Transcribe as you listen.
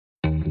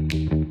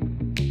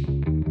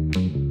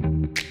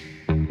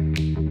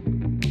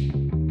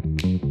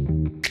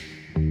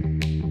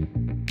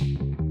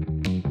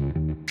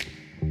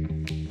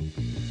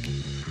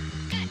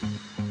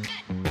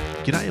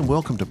G'day and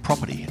welcome to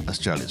Property,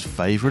 Australia's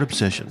favourite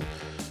obsession.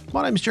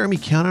 My name is Jeremy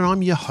Cowan and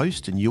I'm your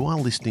host, and you are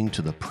listening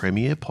to the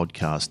premier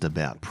podcast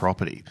about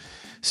property.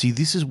 See,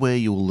 this is where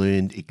you'll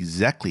learn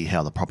exactly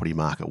how the property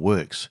market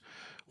works,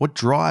 what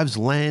drives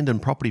land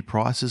and property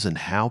prices, and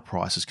how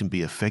prices can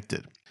be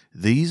affected.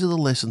 These are the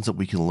lessons that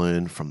we can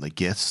learn from the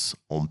guests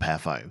on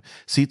PAFO.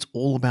 See, it's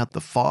all about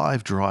the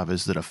 5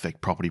 drivers that affect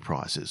property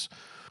prices.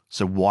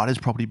 So why does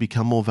property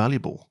become more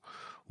valuable?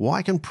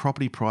 Why can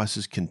property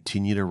prices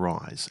continue to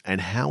rise?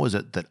 And how is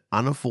it that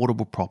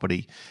unaffordable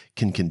property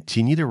can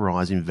continue to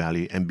rise in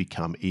value and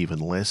become even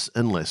less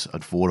and less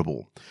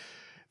affordable?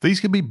 These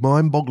can be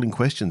mind-boggling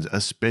questions,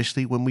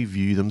 especially when we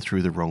view them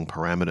through the wrong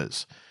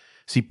parameters.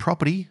 See,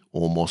 property,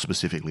 or more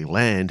specifically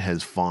land,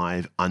 has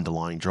 5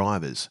 underlying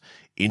drivers: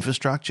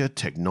 infrastructure,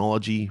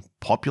 technology,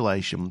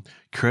 population,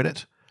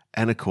 credit,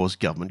 and of course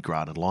government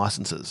granted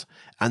licenses.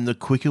 And the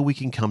quicker we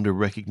can come to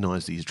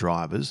recognise these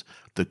drivers,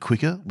 the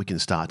quicker we can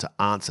start to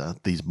answer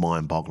these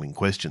mind-boggling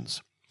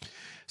questions.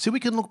 So we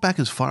can look back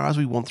as far as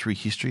we want through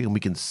history and we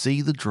can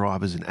see the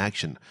drivers in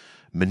action,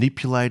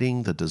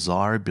 manipulating the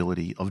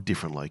desirability of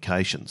different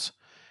locations.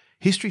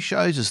 History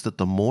shows us that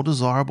the more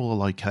desirable a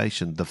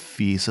location, the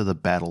fiercer the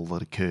battle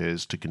that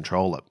occurs to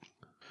control it.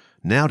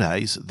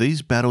 Nowadays,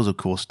 these battles of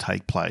course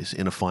take place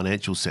in a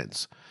financial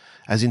sense.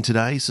 As in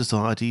today's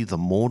society, the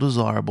more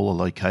desirable a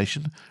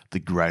location,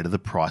 the greater the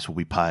price will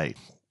be paid.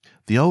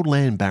 The old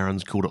land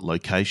barons called it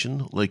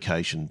location,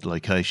 location,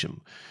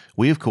 location.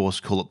 We of course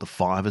call it the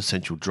 5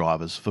 essential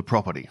drivers for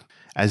property,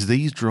 as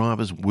these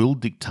drivers will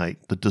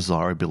dictate the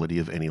desirability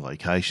of any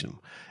location.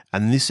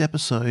 And this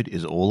episode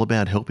is all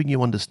about helping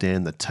you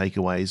understand the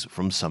takeaways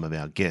from some of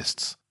our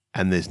guests.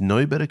 And there's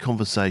no better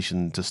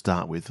conversation to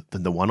start with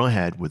than the one I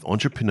had with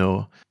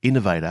entrepreneur,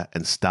 innovator,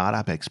 and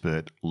startup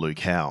expert Luke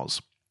Howes.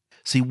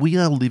 See, we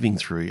are living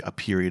through a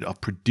period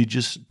of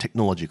prodigious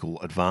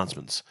technological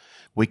advancements,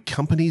 where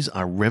companies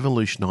are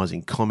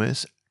revolutionising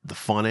commerce, the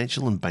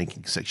financial and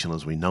banking section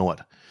as we know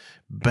it.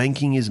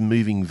 Banking is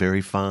moving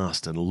very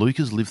fast, and Luke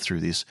has lived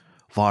through this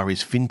via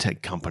his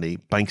fintech company,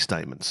 Bank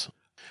Statements,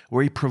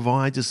 where he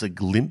provides us a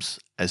glimpse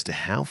as to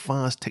how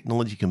fast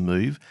technology can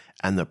move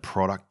and the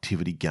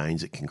productivity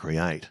gains it can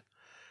create.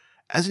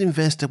 As an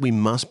investor, we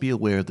must be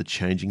aware of the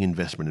changing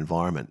investment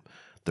environment.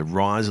 The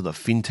rise of the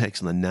fintechs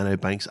and the nano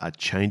banks are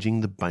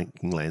changing the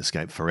banking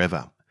landscape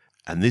forever.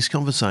 And this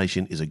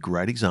conversation is a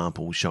great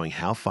example showing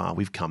how far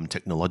we've come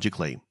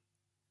technologically.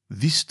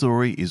 This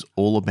story is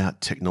all about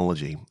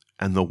technology,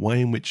 and the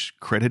way in which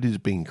credit is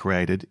being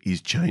created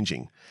is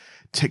changing.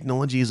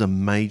 Technology is a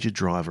major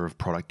driver of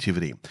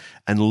productivity,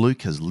 and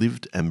Luke has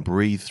lived and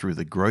breathed through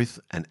the growth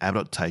and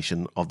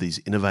adaptation of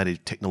these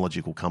innovative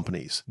technological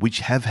companies, which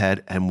have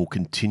had and will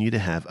continue to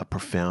have a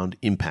profound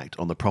impact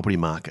on the property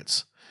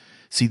markets.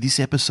 See, this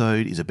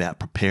episode is about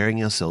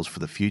preparing ourselves for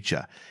the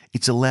future.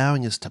 It's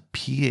allowing us to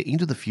peer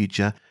into the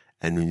future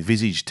and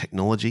envisage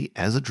technology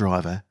as a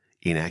driver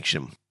in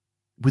action.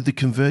 With the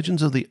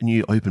convergence of the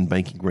new open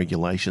banking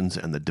regulations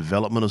and the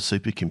development of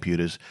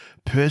supercomputers,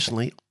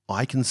 personally,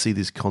 I can see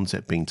this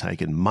concept being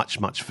taken much,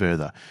 much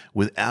further,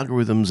 with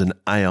algorithms and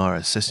AI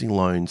assessing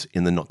loans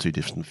in the not too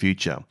distant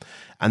future.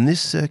 And this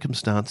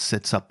circumstance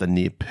sets up the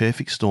near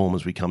perfect storm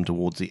as we come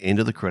towards the end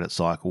of the credit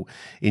cycle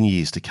in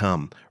years to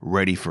come,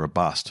 ready for a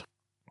bust.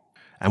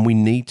 And we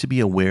need to be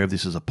aware of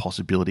this as a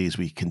possibility as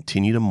we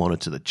continue to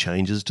monitor the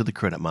changes to the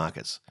credit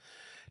markets.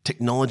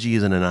 Technology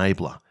is an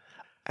enabler,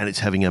 and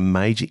it's having a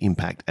major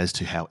impact as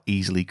to how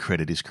easily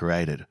credit is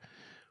created.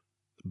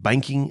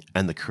 Banking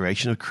and the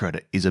creation of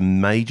credit is a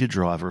major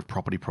driver of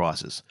property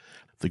prices.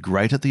 The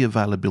greater the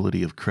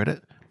availability of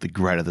credit, the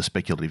greater the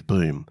speculative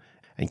boom.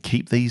 And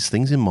keep these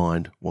things in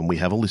mind when we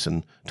have a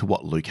listen to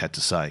what Luke had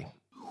to say.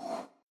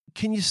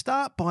 Can you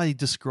start by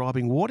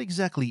describing what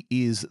exactly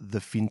is the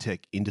fintech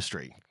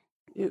industry?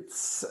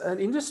 It's an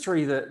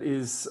industry that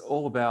is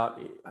all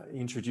about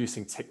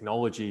introducing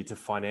technology to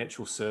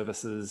financial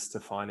services, to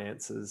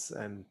finances.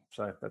 And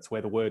so that's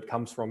where the word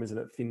comes from, isn't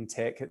it?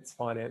 FinTech, it's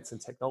finance and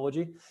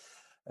technology.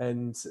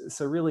 And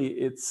so really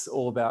it's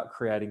all about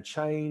creating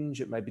change.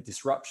 It may be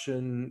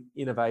disruption,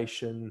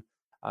 innovation,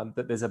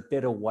 that there's a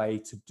better way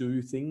to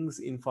do things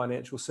in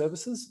financial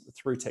services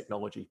through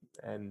technology.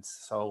 And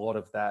so a lot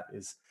of that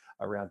is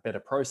around better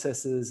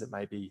processes. It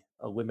may be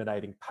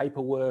eliminating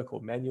paperwork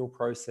or manual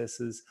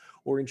processes,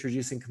 or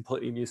introducing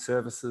completely new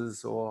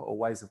services or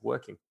ways of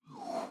working.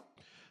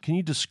 Can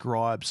you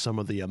describe some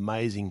of the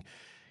amazing,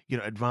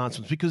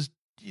 advancements? Because,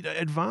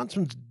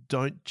 advancements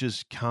don't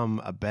just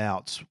come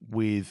about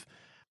with,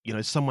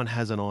 someone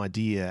has an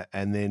idea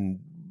and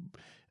then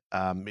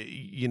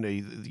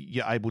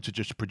you're able to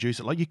just produce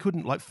it. Like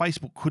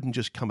Facebook couldn't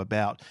just come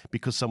about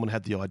because someone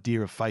had the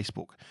idea of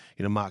Facebook.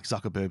 Mark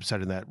Zuckerberg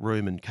sat in that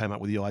room and came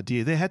up with the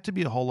idea. There had to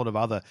be a whole lot of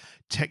other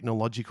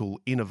technological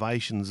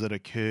innovations that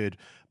occurred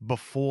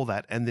before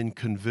that and then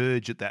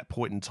converge at that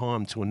point in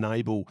time to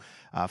enable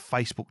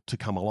Facebook to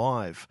come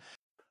alive.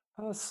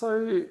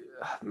 So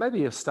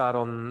maybe I'll start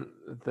on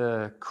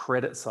the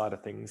credit side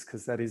of things,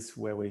 because that is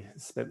where we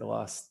spent the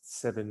last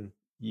 7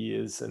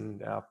 years,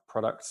 and our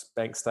product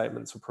bank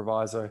statements or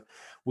proviso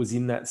was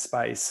in that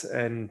space.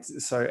 And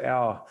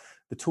so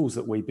the tools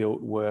that we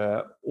built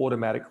were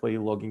automatically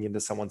logging into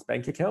someone's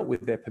bank account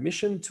with their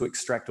permission to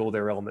extract all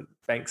their relevant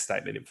bank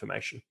statement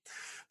information.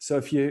 So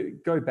if you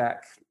go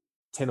back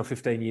 10 or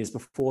 15 years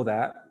before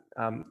that,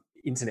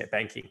 internet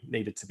banking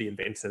needed to be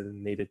invented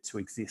and needed to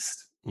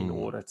exist in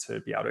order to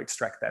be able to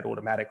extract that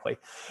automatically.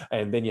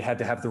 And then you had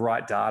to have the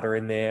right data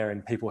in there,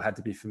 and people had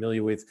to be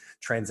familiar with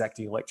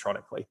transacting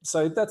electronically.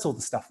 So that's all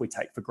the stuff we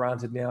take for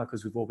granted now,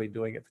 because we've all been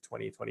doing it for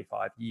 20 or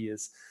 25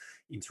 years,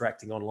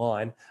 interacting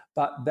online.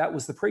 But that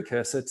was the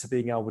precursor to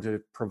being able to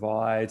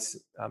provide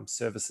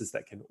services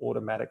that can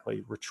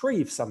automatically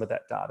retrieve some of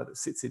that data that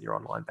sits in your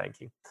online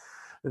banking.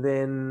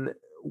 Then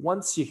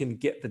once you can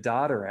get the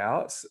data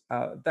out,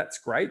 that's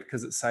great,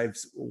 because it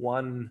saves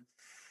one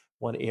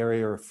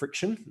area of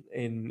friction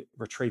in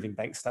retrieving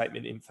bank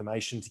statement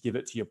information to give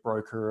it to your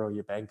broker or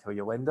your bank or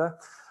your lender.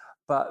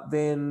 But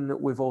then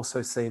we've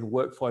also seen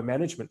workflow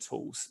management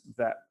tools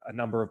that a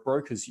number of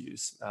brokers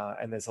use.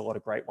 And there's a lot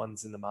of great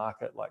ones in the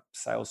market, like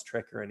Sales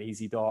Trekker and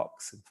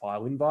EasyDocs and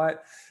FileInvite,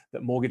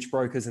 that mortgage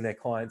brokers and their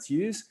clients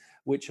use,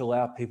 which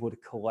allow people to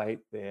collate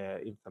their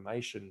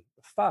information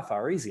far,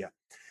 far easier.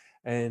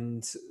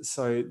 And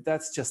so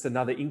that's just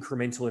another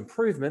incremental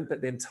improvement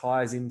that then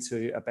ties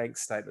into a bank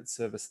statement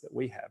service that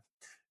we have.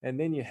 And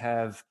then you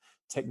have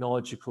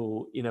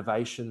technological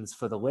innovations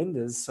for the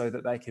lenders so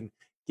that they can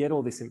get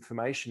all this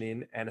information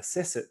in and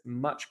assess it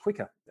much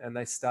quicker. And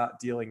they start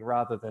dealing,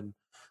 rather than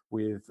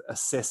with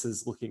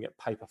assessors looking at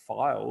paper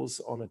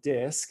files on a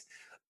desk,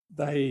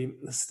 they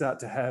start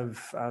to have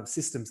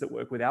systems that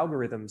work with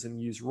algorithms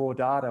and use raw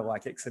data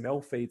like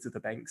XML feeds of the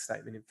bank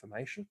statement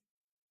information,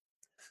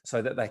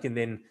 so that they can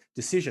then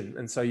decision.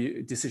 And so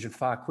you decision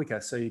far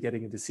quicker. So you're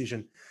getting a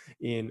decision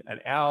in an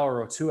hour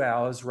or 2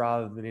 hours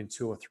rather than in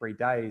 2 or 3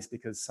 days,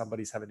 because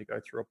somebody's having to go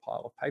through a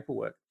pile of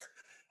paperwork.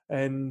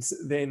 And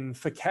then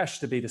for cash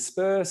to be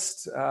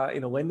dispersed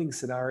in a lending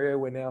scenario,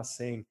 we're now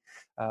seeing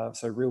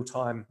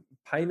real-time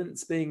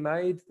payments being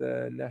made.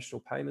 The National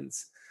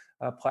Payments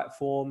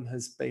platform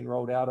has been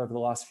rolled out over the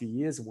last few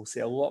years, and we'll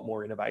see a lot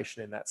more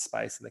innovation in that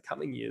space in the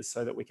coming years,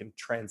 so that we can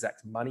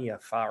transact money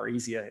far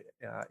easier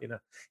in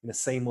a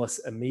seamless,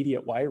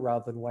 immediate way,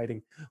 rather than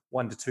waiting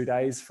 1 to 2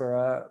 days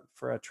for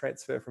a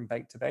transfer from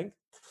bank to bank.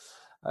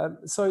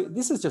 So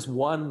this is just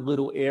one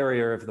little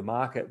area of the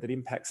market that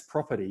impacts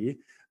property,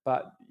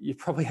 but you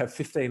probably have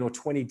 15 or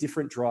 20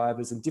 different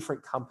drivers and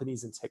different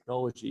companies and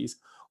technologies,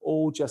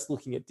 all just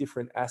looking at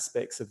different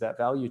aspects of that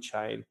value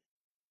chain.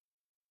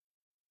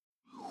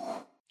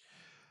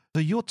 So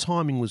your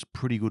timing was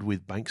pretty good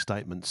with bank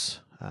statements,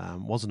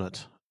 wasn't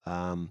it?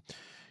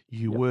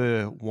 You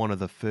were one of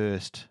the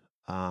first,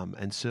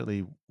 and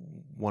certainly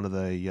one of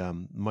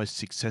the most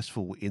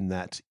successful in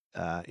that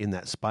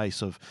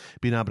space of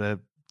being able to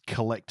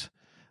collect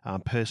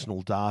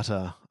personal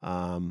data,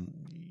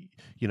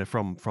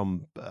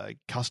 from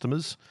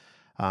customers,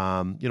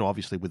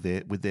 obviously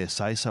with their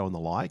say so and the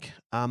like.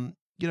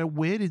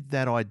 Where did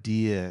that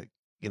idea,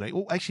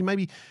 actually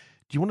maybe.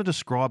 Do you want to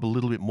describe a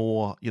little bit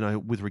more,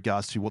 with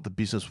regards to what the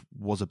business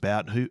was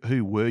about?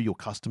 Who were your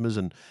customers,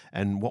 and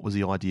what was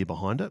the idea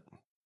behind it?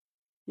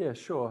 Yeah,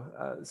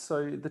 sure.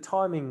 So the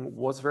timing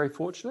was very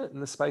fortunate in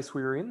the space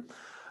we were in.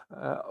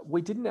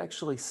 We didn't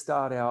actually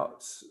start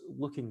out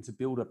looking to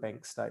build a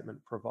bank statement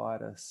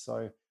provider.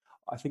 So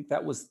I think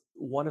that was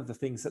one of the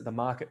things that the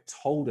market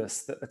told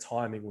us, that the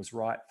timing was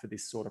right for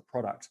this sort of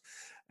product.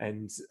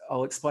 And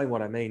I'll explain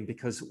what I mean,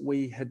 because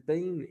we had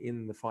been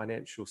in the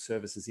financial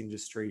services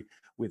industry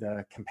with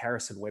a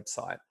comparison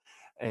website,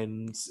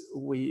 and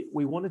we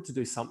wanted to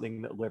do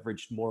something that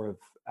leveraged more of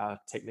our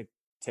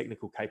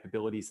technical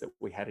capabilities that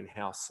we had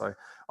in-house. So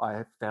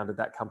I founded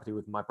that company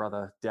with my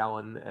brother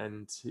Dallin,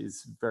 and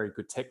he's very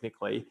good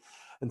technically.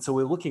 And so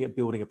we're looking at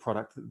building a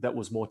product that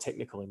was more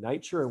technical in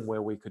nature and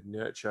where we could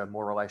nurture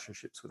more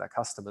relationships with our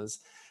customers.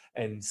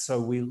 And so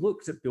we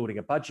looked at building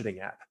a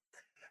budgeting app.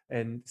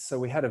 And so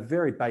we had a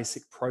very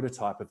basic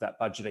prototype of that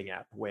budgeting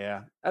app,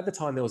 where at the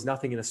time there was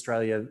nothing in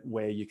Australia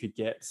where you could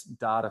get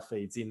data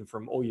feeds in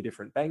from all your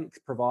different bank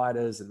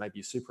providers and maybe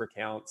your super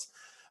accounts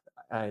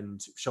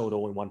and show it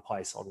all in one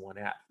place on one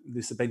app.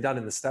 This had been done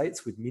in the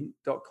States with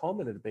mint.com,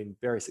 and it had been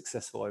very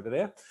successful over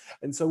there.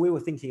 And so we were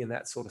thinking in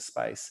that sort of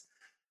space.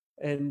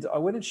 And I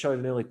went and showed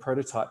an early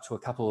prototype to a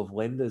couple of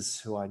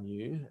lenders who I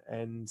knew.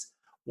 And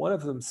one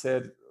of them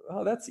said,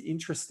 "Oh, that's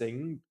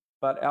interesting,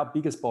 but our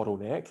biggest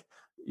bottleneck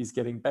is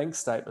getting bank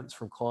statements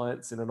from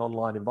clients in an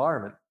online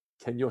environment.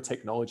 Can your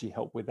technology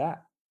help with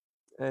that?"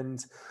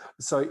 And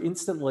so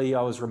instantly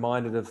I was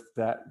reminded of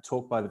that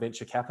talk by the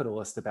venture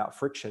capitalist about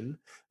friction.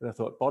 And I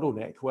thought,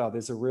 bottleneck, wow,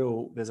 there's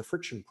a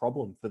friction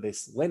problem for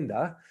this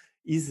lender.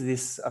 Is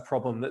this a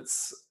problem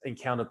that's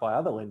encountered by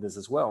other lenders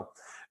as well?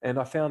 And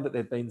I found that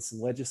there'd been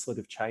some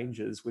legislative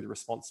changes with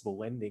responsible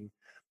lending,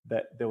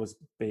 that there was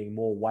being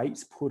more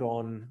weight put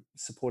on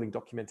supporting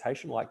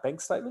documentation like bank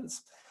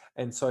statements.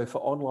 And so for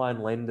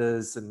online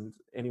lenders and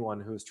anyone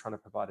who was trying to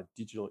provide a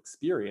digital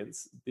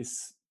experience,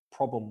 this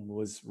problem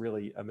was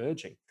really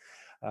emerging.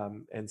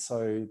 And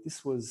so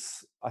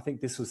I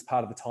think this was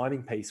part of the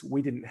timing piece.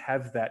 We didn't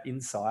have that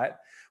insight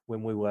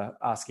when we were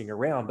asking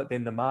around, but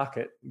then the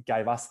market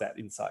gave us that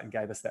insight and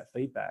gave us that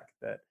feedback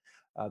that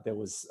there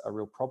was a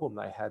real problem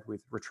they had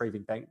with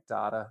retrieving bank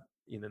data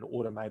in an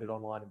automated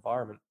online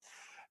environment.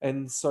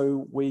 And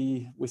so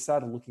we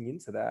started looking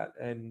into that,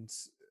 and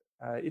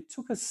it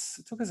took us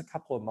a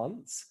couple of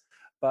months,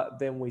 but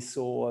then we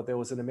saw there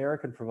was an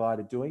American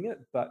provider doing it,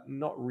 but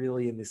not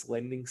really in this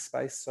lending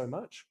space so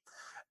much.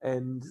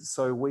 And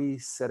so we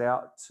set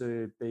out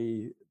to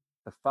be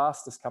the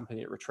fastest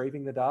company at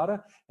retrieving the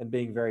data and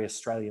being very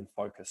Australian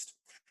focused.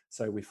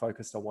 So we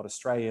focused on what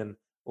Australian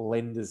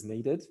lenders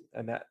needed,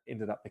 and that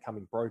ended up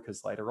becoming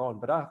brokers later on.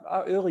 But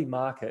our early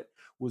market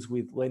was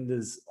with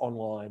lenders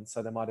online.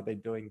 So they might have been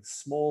doing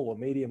small or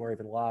medium or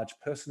even large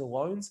personal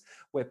loans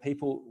where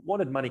people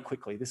wanted money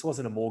quickly. This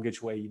wasn't a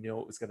mortgage where you knew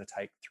it was going to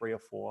take 3 or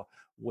 4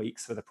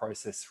 weeks for the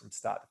process from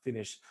start to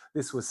finish.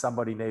 This was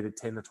somebody needed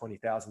 $10,000 to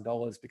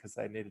 $20,000 because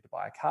they needed to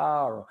buy a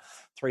car, or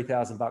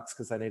 $3,000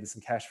 because they needed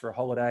some cash for a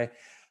holiday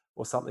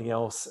or something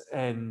else.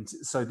 And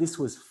so this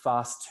was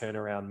fast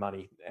turnaround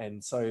money.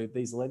 And so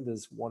these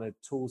lenders wanted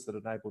tools that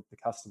enabled the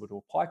customer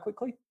to apply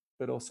quickly,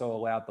 but also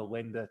allowed the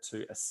lender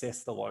to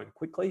assess the loan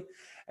quickly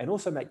and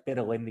also make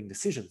better lending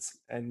decisions.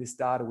 And this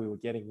data we were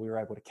getting, we were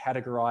able to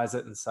categorize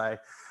it and say,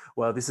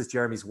 well, this is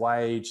Jeremy's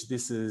wage.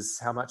 This is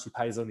how much he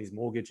pays on his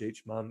mortgage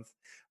each month.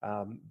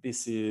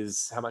 This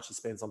is how much he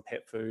spends on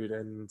pet food,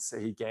 and so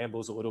he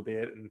gambles a little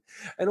bit,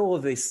 and all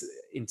of this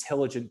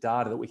intelligent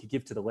data that we could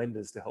give to the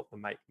lenders to help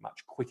them make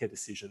much quicker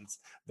decisions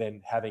than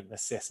having an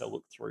assessor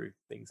look through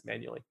things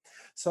manually.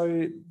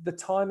 So the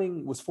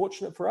timing was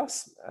fortunate for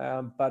us,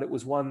 but it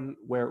was one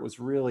where it was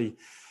really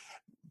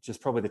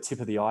just probably the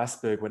tip of the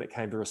iceberg when it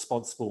came to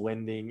responsible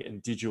lending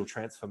and digital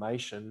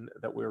transformation,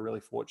 that we were really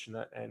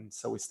fortunate. And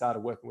so we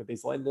started working with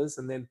these lenders.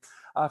 And then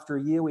after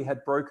a year, we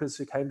had brokers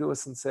who came to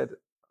us and said,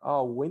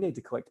 oh, we need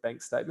to collect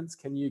bank statements.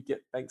 Can you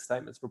get bank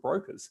statements for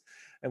brokers?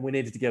 And we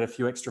needed to get a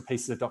few extra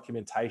pieces of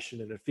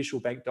documentation and official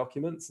bank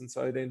documents. And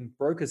so then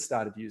brokers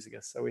started using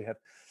us. So we had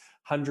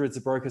hundreds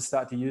of brokers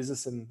start to use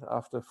us. And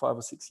after 5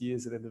 or 6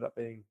 years, it ended up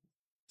being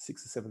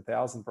 6,000 or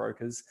 7,000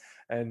 brokers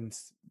and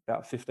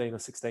about 15 or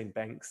 16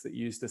 banks that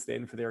used us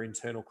then for their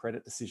internal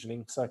credit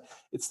decisioning. So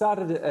it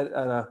started at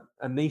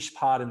a niche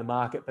part in the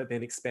market, but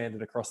then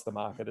expanded across the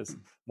market as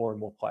more and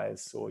more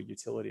players saw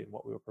utility in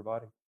what we were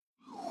providing.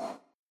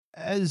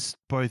 As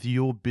both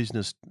your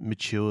business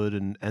matured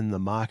and the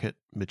market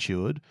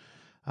matured,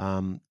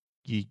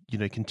 you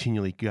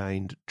continually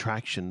gained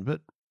traction.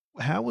 But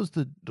how was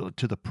to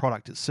the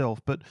product itself?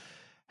 But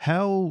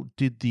how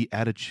did the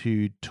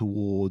attitude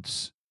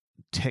towards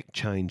tech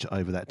change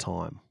over that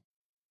time?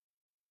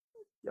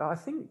 I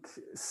think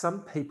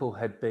some people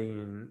had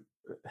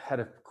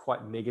a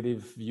quite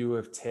negative view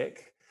of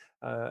tech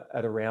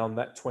at around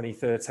that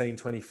 2013,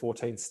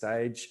 2014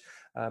 stage,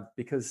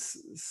 because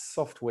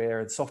software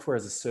and software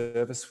as a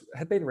service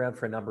had been around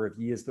for a number of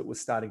years, but was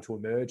starting to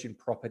emerge in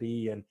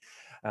property and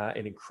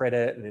in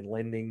credit and in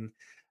lending.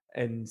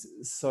 And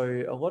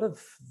so a lot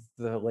of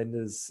the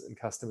lenders and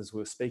customers we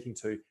were speaking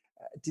to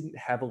didn't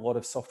have a lot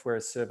of software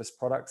as service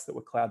products that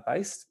were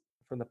cloud-based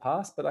from the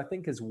past. But I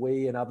think as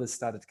we and others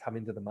started to come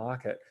into the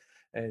market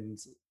and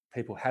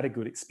people had a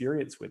good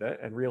experience with it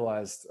and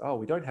realized, oh,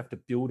 we don't have to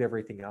build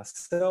everything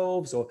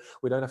ourselves, or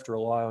we don't have to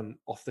rely on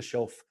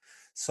off-the-shelf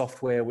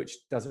software,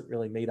 which doesn't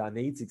really meet our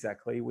needs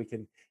exactly. We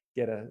can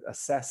get a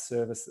SaaS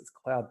service that's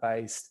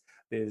cloud-based.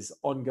 There's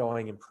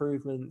ongoing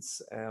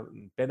improvements,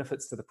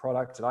 benefits to the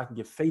product, and I can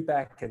give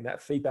feedback, and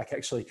that feedback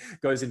actually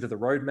goes into the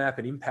roadmap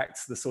and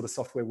impacts the sort of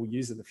software we'll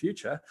use in the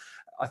future.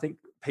 I think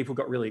people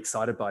got really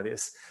excited by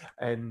this,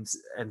 and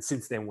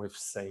since then we've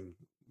seen,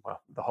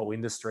 well, the whole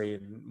industry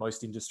and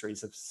most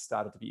industries have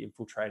started to be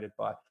infiltrated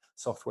by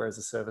software as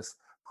a service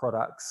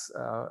products,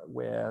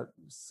 where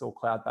it's all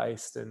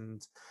cloud-based,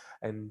 and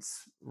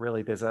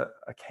really there's a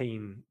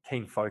keen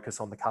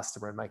focus on the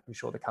customer and making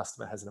sure the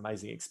customer has an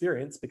amazing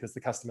experience, because the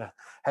customer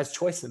has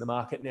choice in the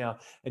market now,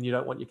 and you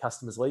don't want your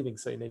customers leaving,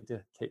 so you need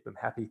to keep them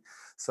happy.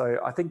 So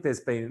I think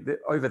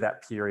over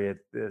that period,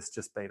 there's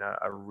just been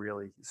a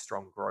really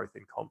strong growth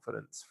in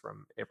confidence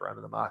from everyone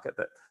in the market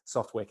that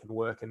software can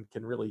work and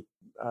can really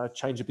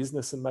change a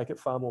business and make it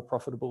far more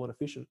profitable and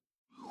efficient.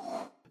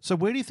 So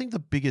where do you think the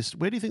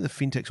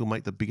fintechs will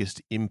make the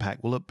biggest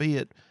impact? Will it be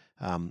at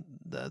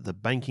the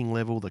banking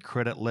level, the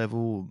credit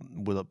level?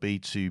 Will it be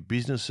to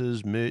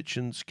businesses,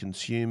 merchants,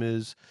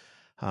 consumers?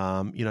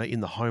 In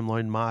the home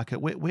loan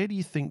market, where do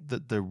you think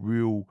that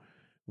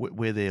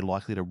where they're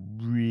likely to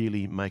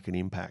really make an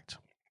impact?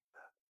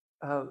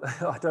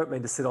 I don't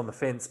mean to sit on the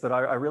fence, but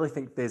I really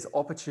think there's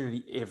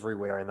opportunity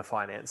everywhere in the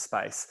finance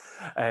space,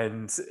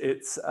 and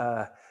it's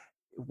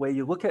where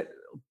you look at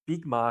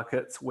big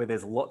markets where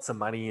there's lots of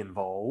money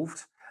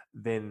involved,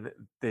 then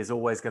there's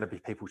always going to be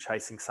people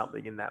chasing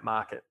something in that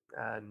market.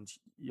 And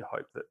you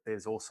hope that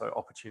there's also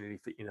opportunity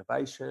for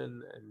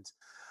innovation and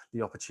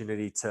the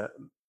opportunity to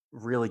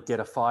really get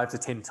a 5 to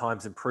 10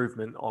 times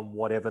improvement on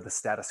whatever the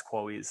status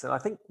quo is. And I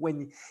think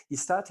when you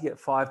start to get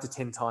 5 to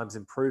 10 times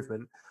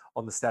improvement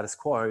on the status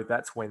quo,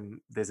 that's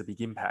when there's a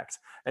big impact.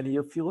 And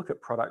if you look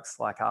at products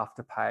like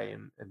Afterpay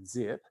and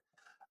Zip,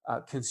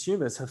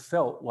 consumers have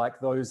felt like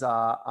those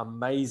are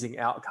amazing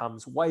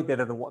outcomes, way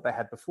better than what they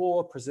had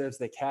before, preserves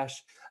their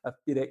cash a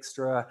bit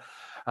extra.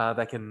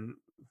 They can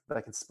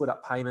split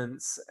up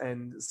payments.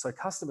 And so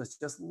customers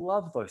just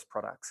love those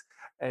products.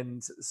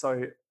 And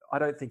so I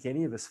don't think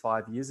any of us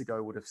 5 years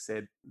ago would have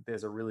said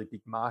there's a really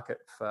big market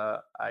for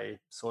a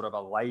sort of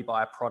a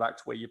lay-by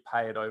product where you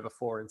pay it over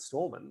 4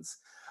 installments.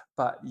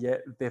 But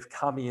yet they've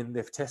come in,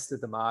 they've tested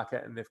the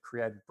market, and they've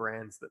created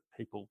brands that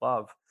people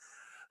love.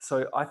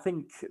 So I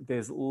think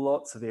there's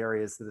lots of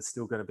areas that are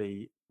still going to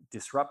be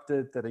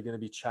disrupted, that are going to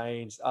be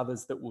changed,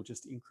 others that will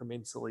just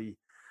incrementally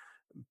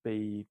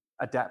be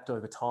adapt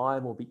over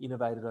time or be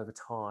innovated over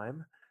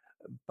time.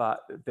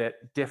 But that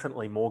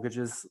definitely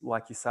mortgages,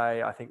 like you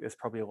say, I think there's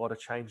probably a lot of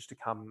change to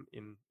come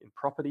in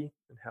property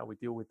and how we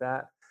deal with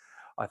that.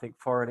 I think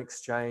foreign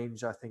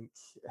exchange, I think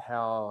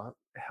how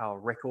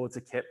records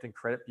are kept and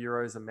credit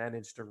bureaus are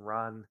managed and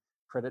run,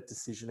 credit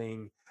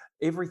decisioning,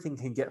 everything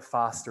can get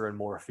faster and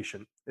more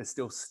efficient. There's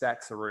still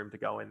stacks of room to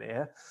go in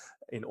there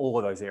in all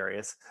of those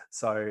areas.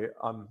 So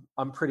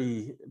I'm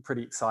pretty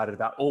excited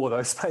about all of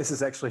those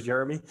spaces actually,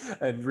 Jeremy,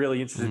 and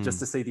really interested just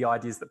to see the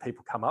ideas that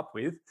people come up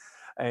with.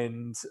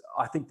 And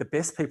I think the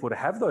best people to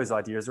have those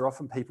ideas are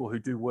often people who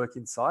do work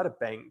inside of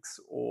banks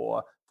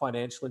or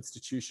financial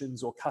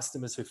institutions or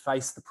customers who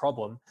face the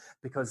problem,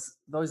 because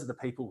those are the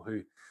people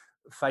who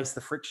face the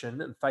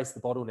friction and face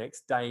the bottlenecks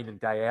day in and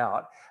day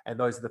out. And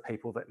those are the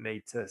people that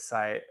need to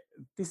say,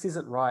 this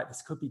isn't right,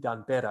 this could be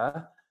done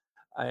better,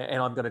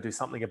 and I'm going to do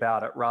something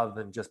about it, rather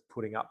than just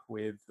putting up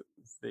with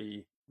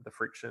the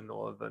friction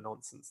or the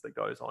nonsense that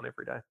goes on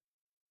every day.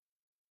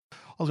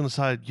 I was going to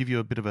say, give you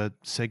a bit of a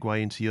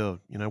segue into your,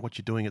 what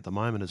you're doing at the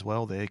moment as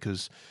well there,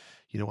 because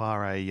you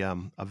are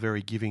a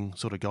very giving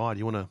sort of guy. Do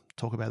you want to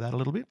talk about that a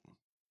little bit?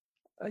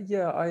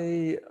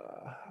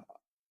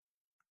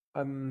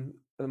 I'm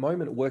at the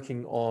moment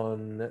working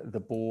on the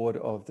board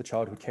of the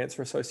Childhood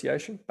Cancer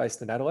Association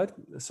based in Adelaide.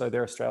 So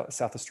they're a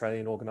South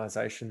Australian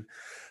organisation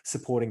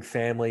supporting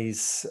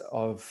families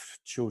of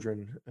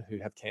children who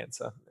have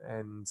cancer.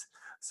 And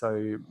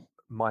so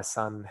my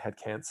son had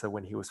cancer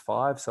when he was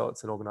 5, so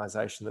it's an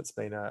organisation that's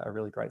been a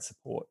really great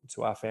support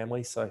to our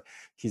family. So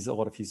a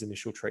lot of his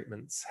initial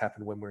treatments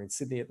happened when we were in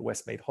Sydney at the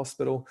Westmead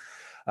Hospital.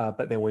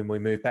 But then when we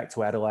moved back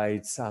to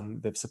Adelaide,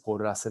 they've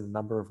supported us in a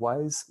number of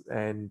ways.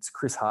 And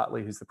Chris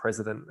Hartley, who's the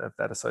president of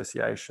that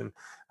association,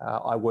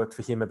 I worked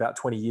for him about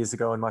 20 years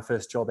ago in my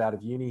first job out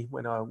of uni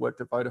when I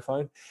worked at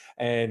Vodafone.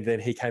 And then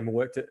he came and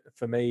worked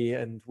for me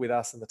and with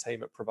us and the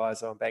team at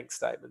Proviso and Bank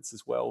Statements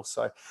as well.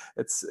 So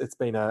it's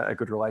been a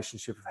good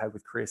relationship I've had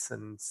with Chris,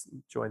 and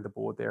joined the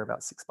board there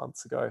about 6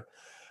 months ago,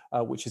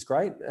 which is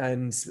great,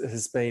 and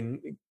has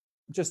been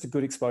just a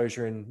good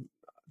exposure in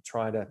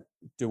trying to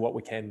do what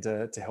we can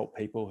to help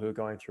people who are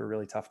going through a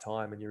really tough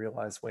time. And you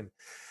realize when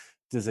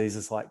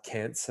diseases like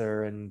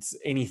cancer and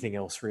anything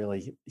else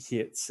really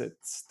hits, it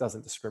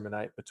doesn't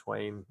discriminate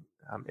between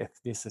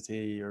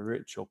ethnicity or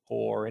rich or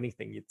poor or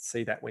anything. You'd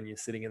see that when you're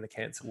sitting in the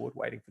cancer ward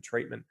waiting for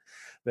treatment,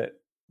 that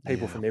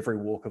people from every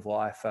walk of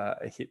life are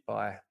hit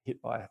by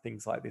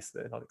things like this that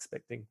they're not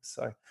expecting.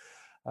 So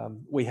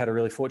we had a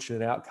really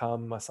fortunate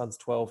outcome. My son's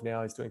 12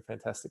 now. He's doing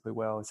fantastically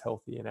well. He's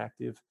healthy and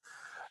active.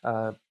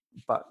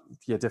 But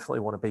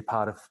definitely want to be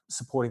part of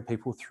supporting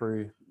people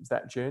through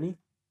that journey.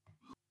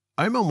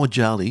 Omar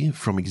Mojali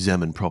from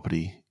Examine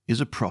Property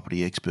is a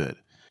property expert.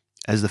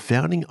 As the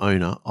founding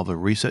owner of a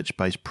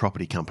research-based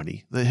property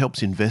company that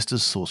helps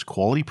investors source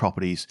quality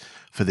properties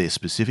for their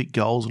specific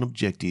goals and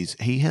objectives,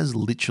 he has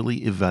literally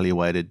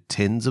evaluated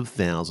tens of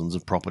thousands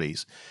of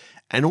properties.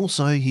 And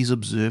also, he's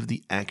observed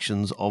the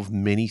actions of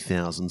many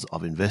thousands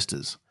of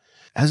investors.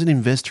 As an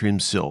investor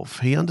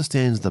himself, he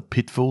understands the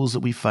pitfalls that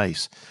we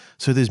face,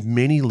 so there's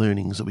many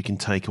learnings that we can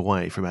take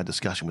away from our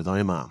discussion with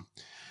Omar.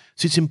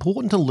 So it's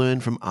important to learn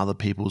from other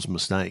people's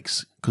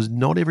mistakes, because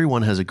not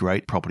everyone has a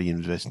great property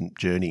investment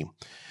journey.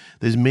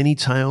 There's many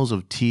tales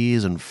of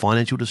tears and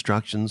financial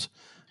destructions,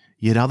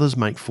 yet others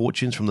make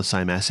fortunes from the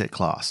same asset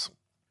class.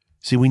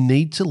 See, we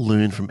need to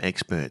learn from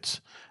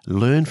experts,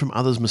 learn from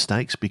others'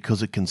 mistakes,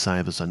 because it can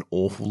save us an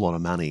awful lot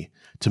of money,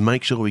 to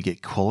make sure we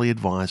get quality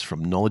advice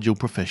from knowledgeable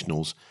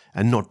professionals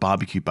and not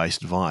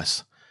barbecue-based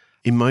advice.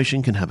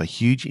 Emotion can have a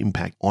huge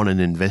impact on an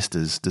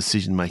investor's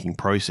decision-making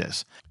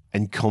process,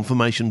 and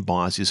confirmation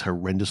bias is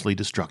horrendously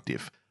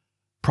destructive.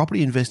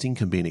 Property investing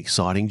can be an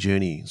exciting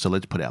journey, so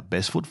let's put our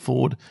best foot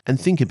forward and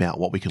think about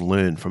what we can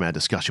learn from our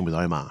discussion with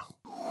Omar.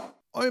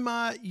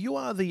 Omar, you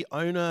are the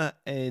owner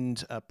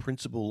and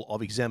principal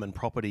of Examine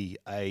Property,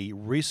 a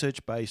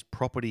research-based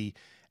property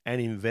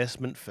and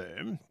investment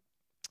firm.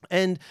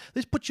 And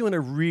this puts you in a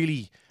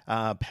really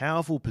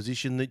powerful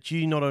position that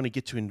you not only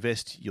get to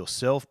invest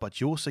yourself, but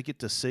you also get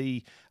to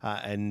see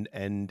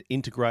and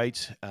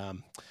integrate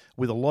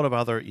with a lot of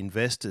other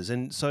investors.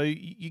 And so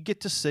you get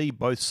to see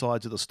both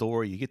sides of the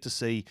story. You get to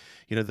see,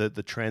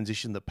 the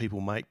transition that people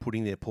make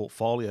putting their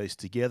portfolios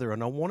together.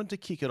 And I wanted to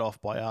kick it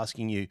off by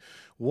asking you,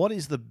 what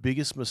is the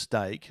biggest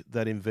mistake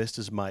that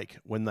investors make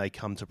when they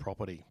come to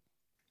property?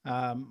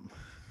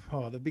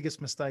 The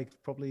biggest mistake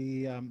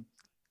probably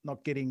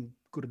not getting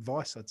good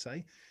advice, I'd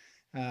say.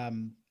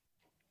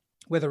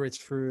 Whether it's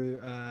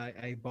through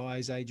a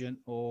buyer's agent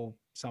or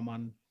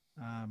someone,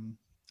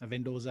 a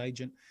vendor's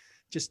agent,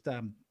 just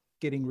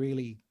getting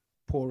really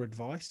poor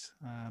advice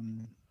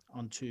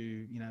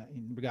onto,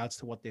 in regards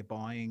to what they're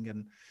buying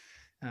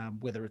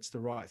and whether it's the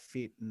right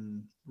fit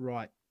and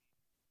right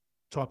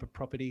type of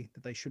property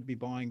that they should be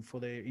buying for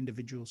their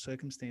individual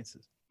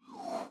circumstances.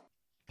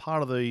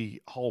 Part of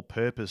the whole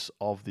purpose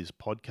of this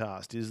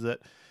podcast is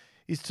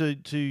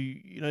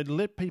to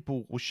let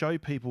people or show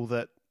people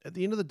that at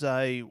the end of the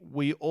day,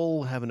 we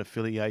all have an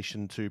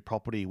affiliation to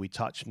property. We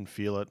touch and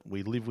feel it.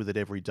 We live with it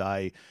every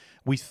day.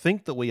 We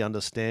think that we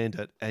understand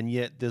it, and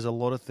yet there's a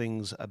lot of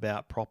things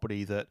about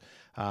property that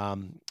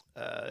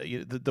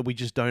that we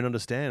just don't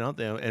understand, aren't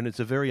there? And it's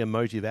a very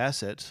emotive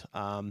asset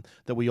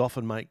that we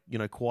often make,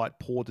 quite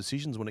poor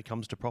decisions when it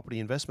comes to property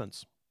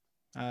investments.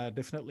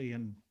 Definitely,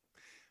 and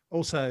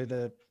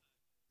also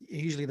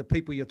usually the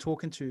people you're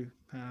talking to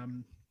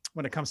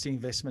when it comes to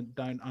investment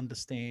don't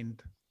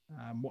understand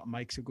what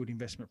makes a good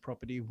investment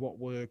property, what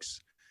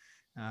works,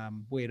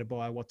 where to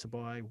buy, what to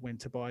buy, when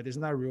to buy. There's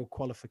no real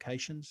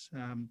qualifications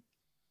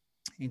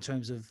in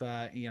terms of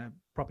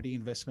property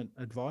investment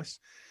advice.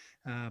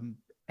 And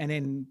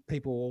then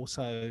people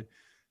also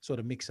sort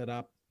of mix it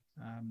up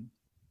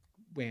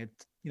where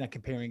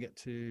comparing it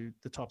to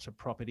the types of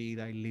property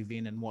they live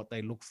in and what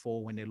they look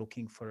for when they're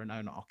looking for an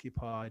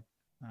owner-occupied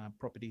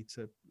property. It's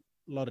a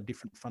lot of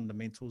different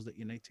fundamentals that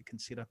you need to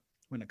consider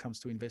when it comes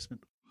to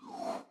investment.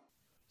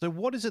 So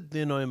what is it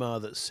then, Omar,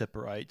 that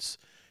separates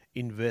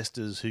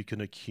investors who can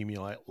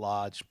accumulate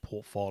large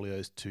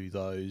portfolios to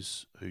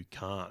those who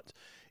can't?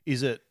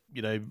 Is it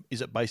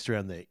based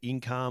around their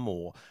income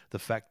or the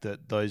fact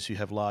that those who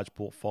have large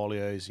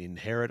portfolios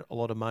inherit a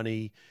lot of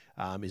money?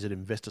 Is it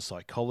investor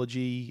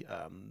psychology?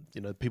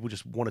 People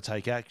just want to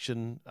take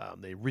action.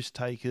 They're risk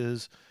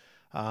takers.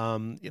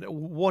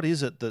 What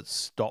is it that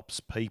stops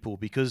people?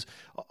 Because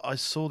I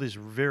saw this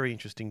very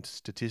interesting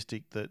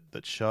statistic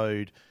that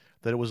showed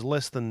that it was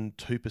less than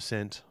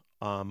 2%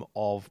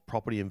 of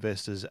property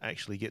investors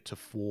actually get to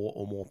 4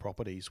 or more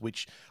properties,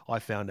 which I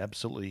found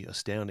absolutely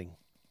astounding.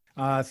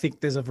 I think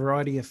there's a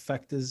variety of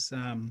factors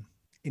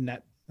in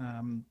that,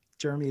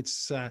 Jeremy.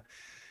 It's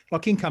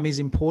like income is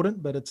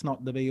important, but it's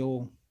not the be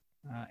all,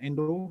 end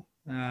all.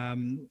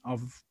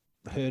 I've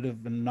heard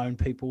of and known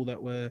people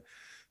that were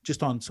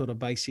just on sort of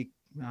basic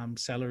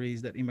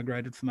salaries that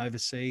immigrated from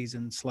overseas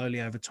and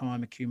slowly over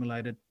time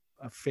accumulated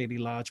a fairly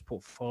large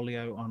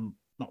portfolio on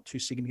not too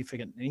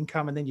significant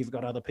income. And then you've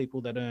got other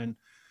people that earn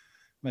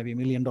maybe $1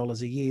 million a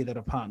year that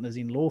are partners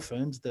in law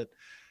firms that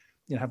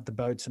have the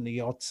boats and the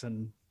yachts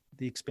and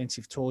the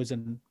expensive toys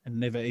and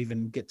never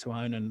even get to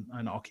own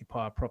and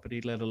occupy a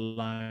property, let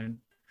alone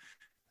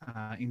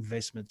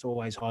investments,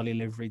 always highly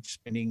leveraged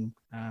spending.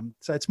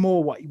 So it's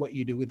more what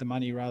you do with the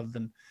money rather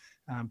than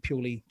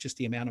purely just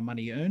the amount of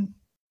money you earn.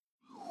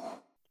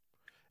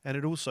 And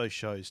it also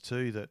shows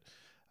too that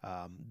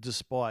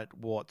despite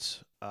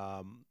what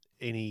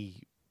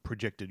any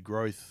projected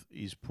growth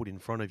is put in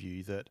front of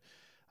you, that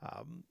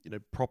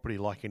property,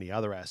 like any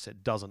other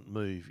asset, doesn't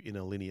move in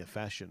a linear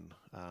fashion.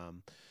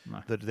 No.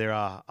 That there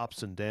are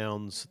ups and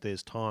downs.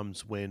 There's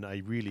times when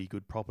a really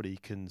good property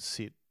can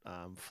sit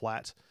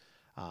flat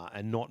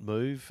and not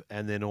move,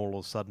 and then all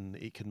of a sudden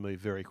it can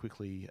move very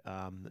quickly,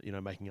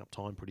 making up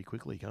time pretty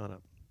quickly, can't it?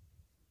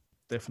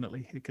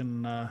 Definitely. It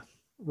can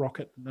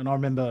rocket. And I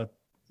remember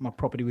my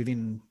property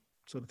within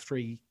sort of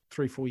 3-4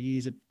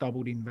 years, it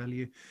doubled in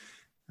value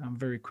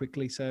very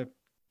quickly. So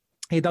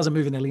it doesn't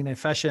move in a linear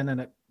fashion, and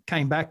it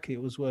came back. It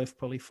was worth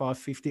probably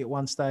 $550 at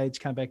one stage,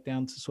 came back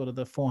down to sort of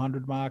the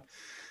 400 mark.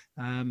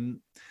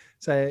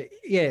 So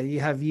yeah, you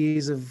have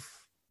years of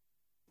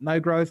no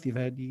growth. You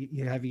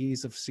have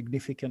years of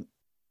significant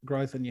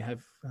growth, and you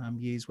have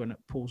years when it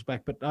pulls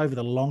back. But over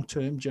the long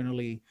term,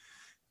 generally,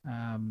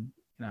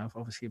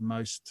 obviously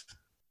most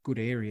good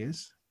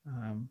areas,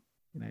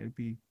 it'd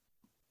be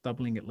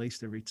doubling at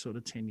least every sort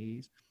of 10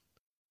 years.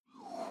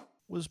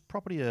 Was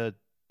property a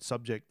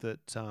subject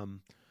that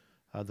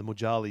the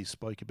Mujalis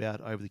spoke about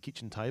over the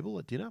kitchen table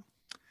at dinner?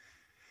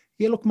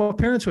 Yeah, look, my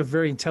parents were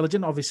very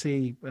intelligent,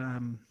 obviously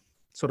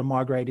sort of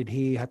migrated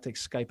here, had to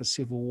escape a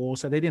civil war,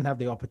 so they didn't have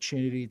the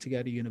opportunity to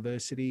go to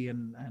university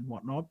and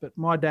whatnot. But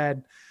my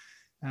dad,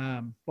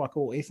 like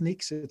all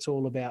ethnics, it's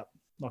all about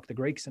like the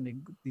Greeks and the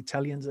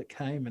Italians that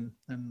came,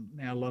 and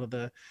now a lot of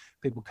the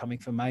people coming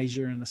from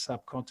Asia and the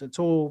subcontinent,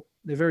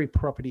 they're very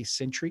property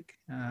centric.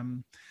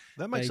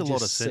 That makes a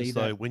lot of sense,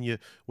 though, when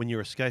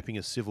you're escaping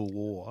a civil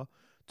war,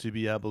 to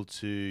be able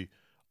to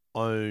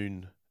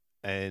own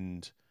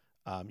and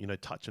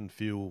touch and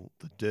feel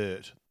the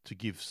dirt to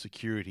give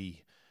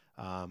security.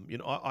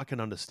 I can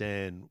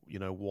understand,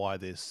 why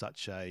there's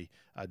such a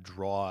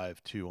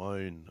drive to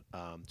own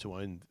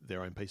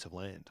their own piece of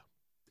land.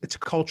 It's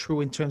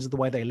cultural in terms of the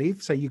way they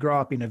live. So you grow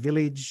up in a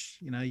village,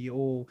 you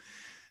all,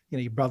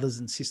 your brothers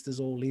and sisters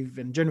all live,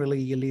 and generally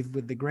you live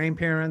with the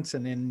grandparents,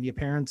 and then your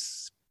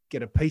parents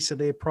get a piece of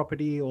their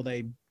property or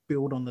they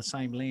build on the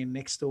same land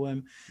next to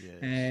them. Yes.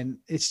 And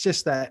it's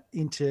just that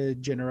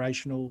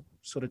intergenerational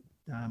sort of,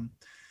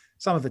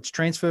 some of it's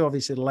transfer.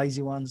 Obviously the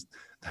lazy ones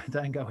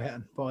don't go out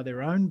and buy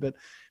their own, but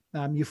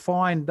you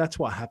find that's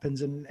what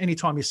happens. And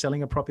anytime you're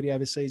selling a property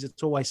overseas,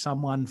 it's always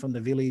someone from the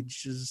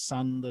village's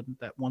son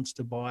that wants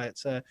to buy it.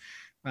 So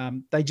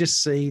they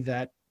just see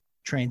that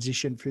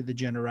transition through the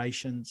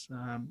generations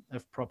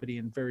of property,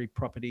 and very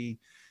property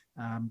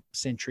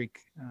centric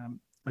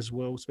as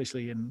well,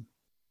 especially in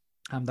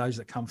those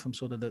that come from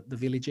sort of the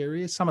village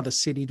areas. Some of the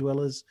city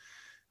dwellers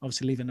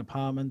obviously live in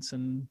apartments,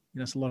 and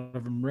it's a lot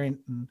of them rent,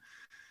 and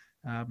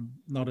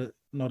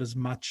not as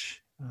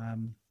much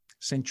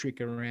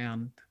centric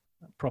around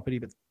property,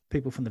 but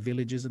people from the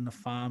villages and the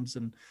farms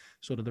and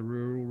sort of the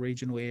rural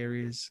regional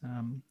areas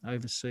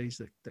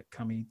overseas that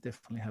come in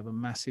definitely have a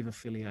massive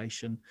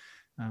affiliation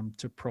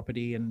to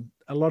property. And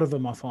a lot of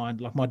them, I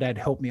find, like my dad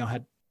helped me, I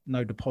had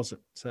no deposit,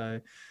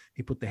 so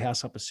he put the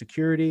house up as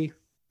security,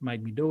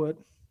 made me do it,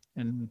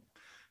 and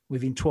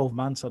within 12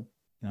 months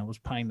I was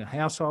paying the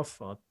house off.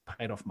 I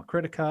paid off my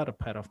credit card, I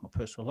paid off my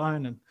personal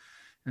loan,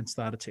 and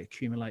started to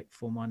accumulate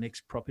for my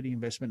next property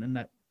investment. And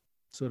that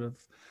sort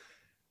of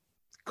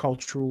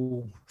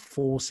cultural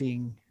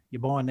forcing,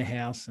 you're buying the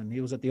house, and he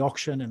was at the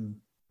auction and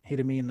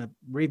hit me in the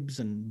ribs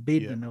and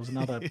bid, and there was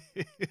another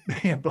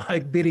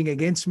bloke bidding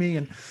against me,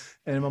 and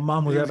my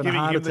mum was having a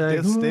heart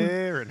attack.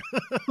 Stare and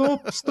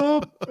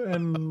Stop.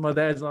 And my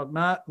dad's like,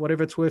 nah,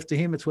 whatever it's worth to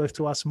him, it's worth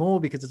to us more,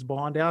 because it's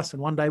behind us,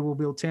 and one day we'll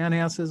build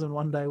townhouses, and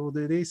one day we'll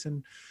do this.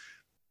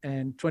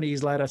 And 20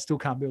 years later, I still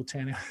can't build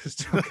townhouses,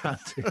 still can't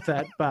do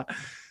that. But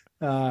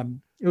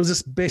it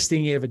was the best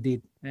thing he ever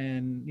did.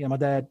 And, my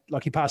dad,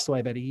 like, he passed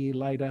away about a year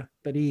later,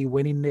 but he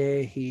went in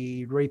there,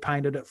 he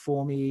repainted it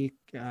for me,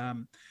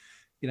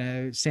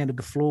 sanded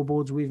the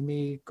floorboards with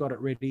me, got it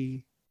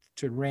ready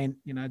to rent,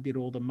 did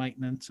all the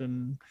maintenance,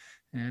 and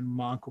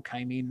my uncle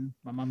came in,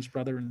 my mum's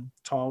brother, and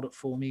tiled it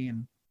for me.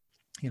 And,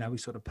 we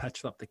sort of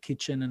patched up the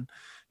kitchen and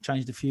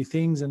changed a few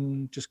things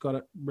and just got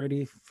it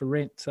ready for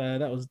rent. So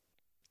that was,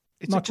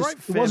 it's a great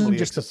family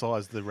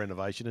exercise, the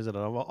renovation, isn't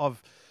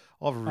it?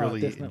 I've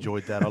really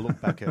enjoyed that. I look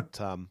back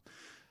at,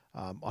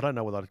 I don't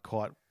know whether I'd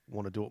quite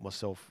want to do it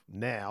myself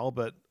now,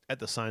 but at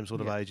the same sort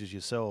of age as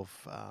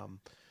yourself,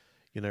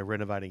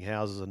 renovating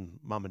houses, and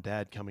mum and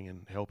dad coming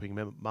and helping,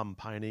 mum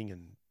painting,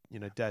 and,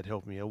 dad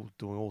helping me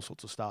doing all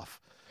sorts of stuff.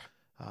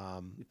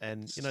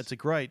 It's a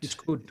great, it's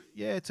good.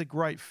 Yeah, it's a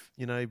great,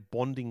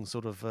 bonding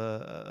sort of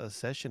a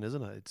session,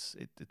 isn't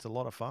it? It's a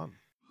lot of fun.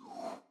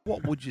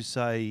 What would you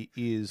say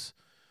is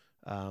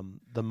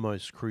the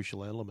most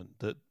crucial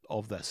element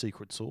of that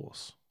secret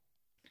sauce?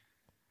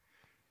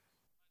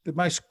 The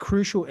most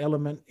crucial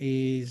element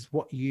is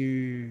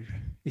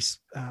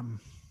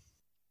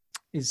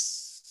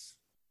is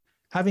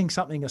having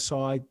something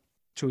aside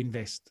to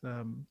invest,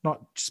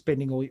 not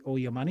spending all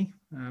your money.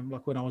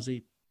 Like when I was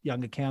a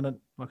young accountant,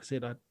 like I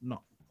said,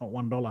 not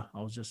 $1.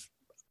 I was just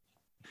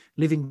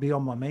living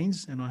beyond my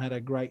means, and I had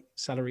a great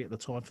salary at the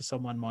time for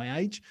someone my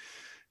age.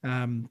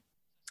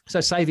 So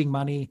saving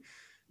money,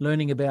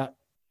 learning about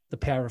the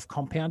power of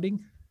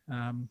compounding.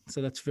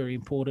 So that's very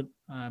important.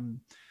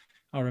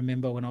 I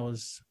remember when I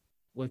was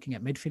working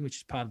at Medfin, which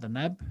is part of the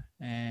NAB,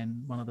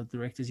 and one of the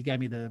directors, he gave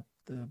me the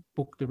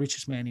book, The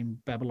Richest Man in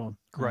Babylon.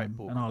 Great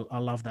book. And I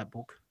love that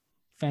book.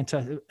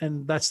 Fantastic.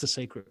 And that's the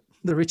secret.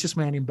 The Richest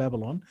Man in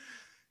Babylon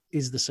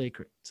is the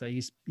secret. So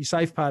you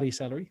save part of your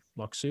salary,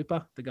 like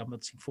super, the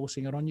government's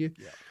enforcing it on you.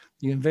 Yeah.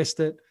 You invest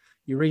it,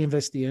 you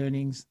reinvest the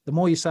earnings. The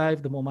more you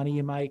save, the more money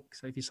you make.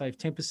 So if you save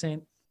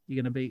 10%, you're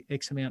going to be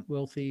X amount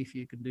wealthy. If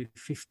you can do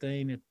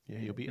 15,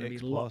 you'll be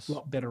X a plus.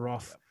 lot better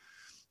off.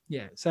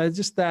 Yeah. So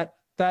just that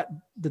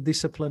the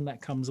discipline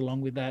that comes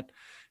along with that,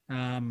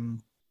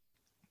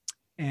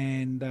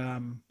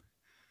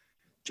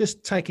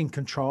 just taking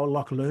control,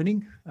 like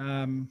learning.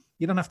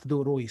 You don't have to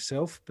do it all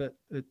yourself, but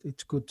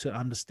it's good to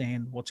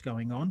understand what's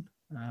going on,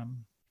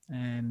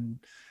 and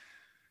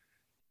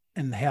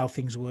how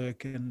things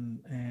work,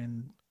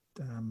 and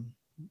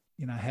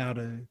how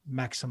to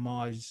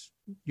maximize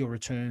your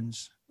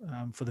returns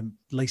for the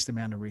least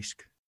amount of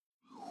risk.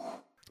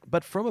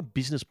 But from a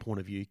business point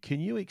of view, can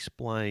you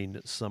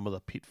explain some of the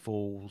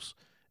pitfalls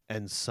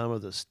and some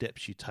of the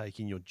steps you take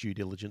in your due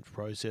diligence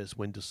process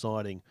when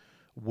deciding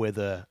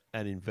whether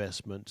an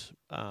investment,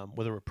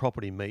 whether a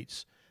property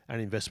meets an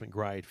investment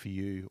grade for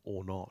you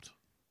or not?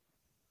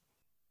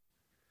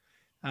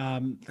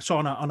 So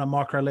on a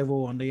micro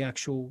level, on the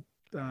actual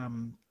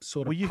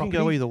sort of Well, you property,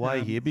 can go either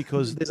way here,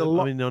 because there's a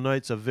lot. I know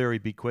it's a very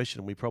big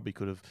question. We probably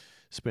could have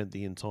spent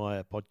the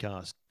entire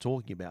podcast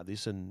talking about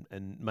this, and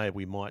maybe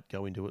we might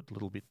go into it a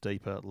little bit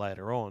deeper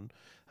later on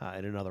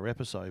in another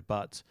episode.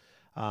 But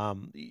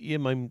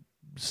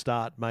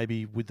start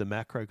maybe with the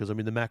macro? Because, I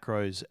mean, the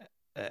macro is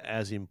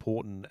as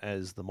important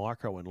as the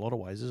micro in a lot of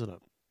ways, isn't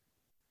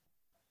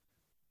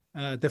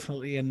it?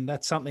 Definitely. And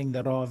that's something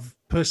that I've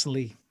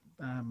personally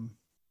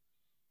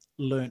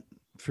learnt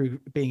through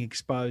being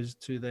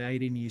exposed to the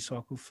 18-year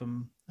cycle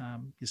from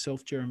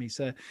yourself, Jeremy.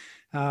 So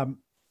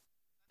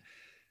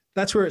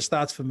that's where it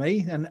starts for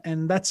me.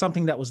 And that's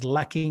something that was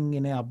lacking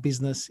in our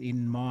business,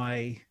 in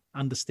my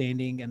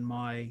understanding and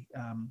my,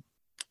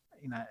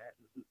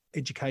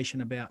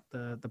 education about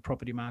the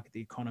property market, the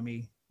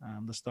economy,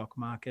 the stock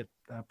market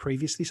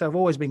previously. So I've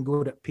always been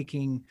good at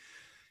picking,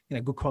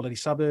 good quality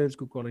suburbs,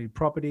 good quality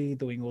property,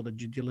 doing all the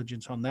due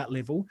diligence on that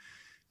level.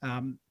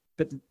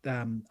 But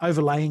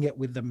overlaying it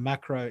with the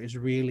macro is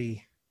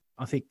really,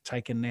 I think,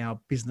 taken our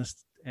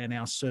business and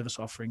our service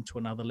offering to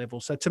another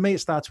level. So to me, it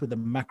starts with the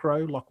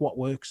macro, like what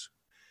works,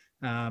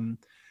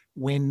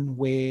 when,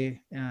 where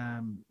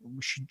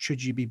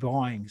should you be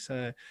buying.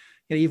 So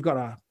you've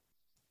got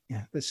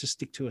let's just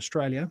stick to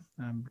Australia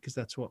because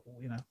that's what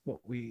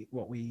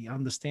we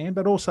understand.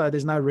 But also,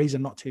 there's no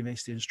reason not to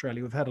invest in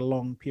Australia. We've had a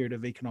long period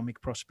of economic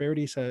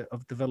prosperity. So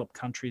of developed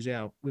countries,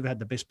 we've had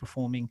the best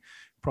performing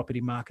property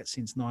market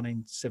since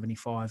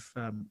 1975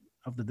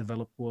 of the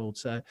developed world.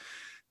 So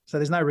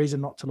there's no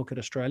reason not to look at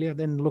Australia.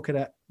 Then look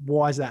at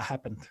why has that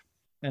happened,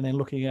 and then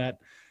looking at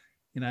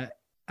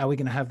are we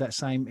going to have that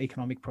same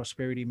economic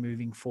prosperity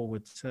moving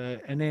forward? So,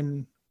 and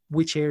then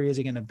which areas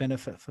are going to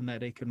benefit from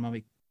that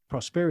economic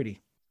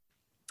prosperity?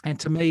 And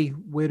to me,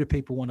 where do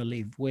people want to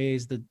live?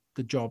 Where's the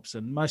jobs?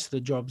 And most of the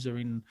jobs are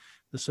in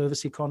the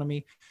service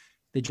economy.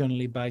 They're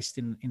generally based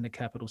in the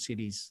capital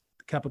cities.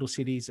 The capital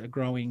cities are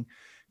growing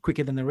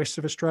quicker than the rest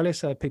of Australia,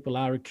 so people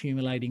are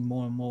accumulating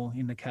more and more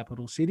in the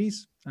capital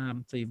cities.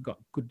 So you've got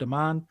good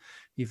demand.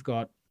 You've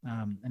got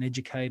an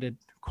educated,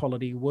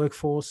 quality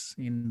workforce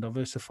in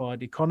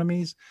diversified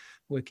economies,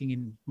 working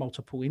in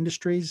multiple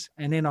industries.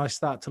 And then I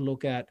start to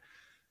look at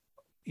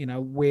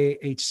where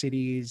each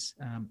city is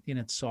in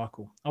its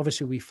cycle.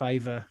 Obviously, we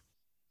favour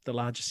the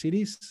larger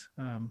cities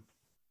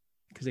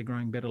because they're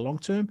growing better long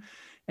term,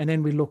 and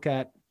then we look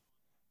at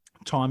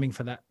timing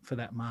for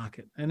that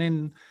market. And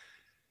then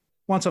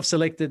once I've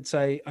selected,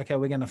 say, okay,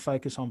 we're going to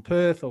focus on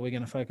Perth, or we're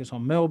going to focus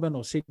on Melbourne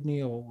or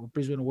Sydney or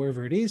Brisbane or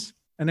wherever it is,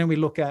 and then we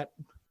look at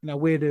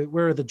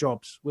where are the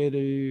jobs, where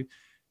do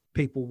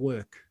people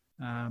work,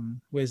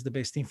 where's the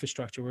best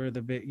infrastructure, where are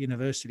the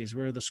universities,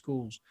 where are the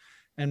schools.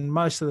 And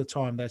most of the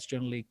time, that's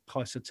generally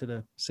closer to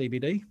the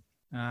CBD,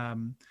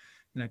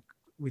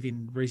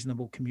 within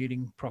reasonable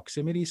commuting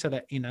proximity, so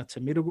that inner to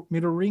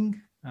middle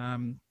ring.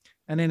 And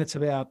then it's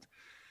about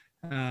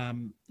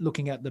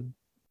looking at the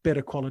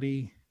better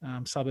quality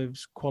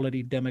suburbs,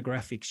 quality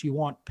demographics. You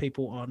want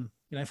people on,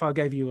 if I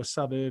gave you a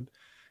suburb,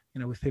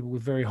 with people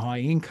with very high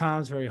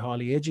incomes, very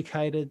highly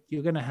educated,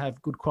 you're going to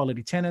have good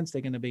quality tenants.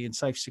 They're going to be in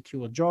safe,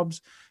 secure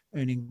jobs,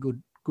 earning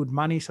good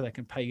money so they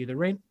can pay you the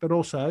rent, but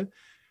also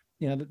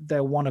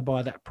they'll want to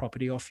buy that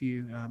property off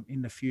you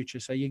in the future.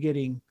 So you're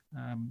getting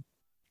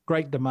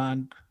great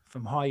demand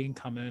from high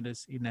income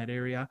earners in that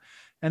area.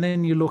 And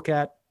then you look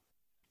at,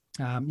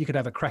 you could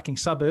have a cracking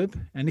suburb,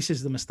 and this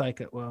is the mistake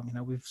that,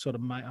 we've sort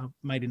of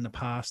made in the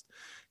past.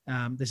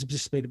 There's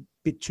just been a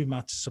bit too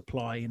much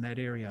supply in that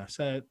area.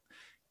 So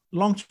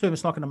long term,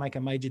 it's not going to make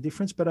a major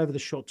difference, but over the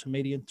short to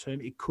medium term,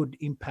 it could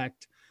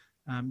impact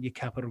your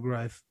capital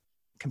growth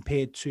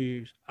compared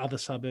to other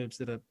suburbs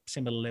that are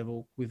similar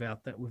level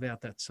without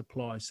that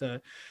supply. So,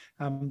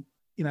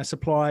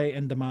 supply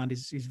and demand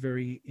is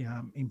very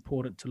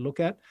important to look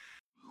at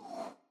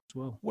as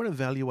well. When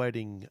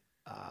evaluating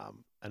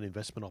an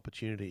investment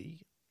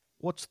opportunity,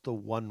 what's the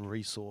one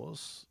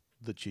resource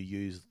that you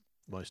use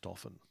most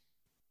often?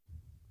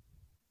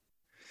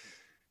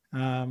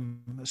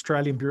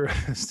 Australian Bureau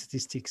of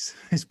Statistics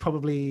is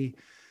probably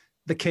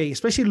the key,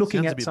 especially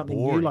looking at something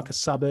new like a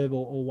suburb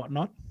or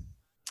whatnot.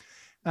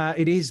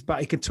 It is,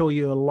 but it can tell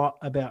you a lot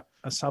about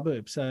a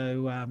suburb.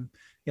 So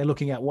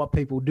looking at what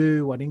people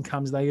do, what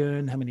incomes they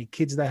earn, how many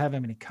kids they have, how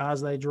many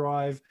cars they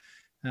drive,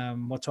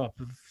 what type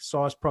of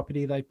size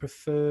property they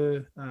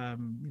prefer,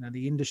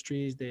 the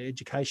industries, their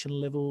education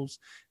levels,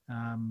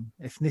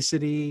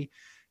 ethnicity.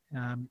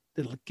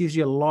 It gives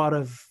you a lot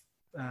of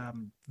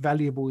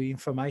valuable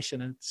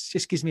information, and it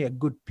just gives me a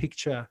good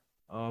picture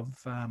of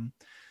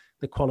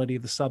the quality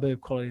of the suburb,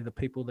 quality of the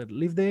people that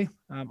live there.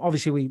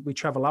 Obviously, we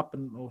travel up,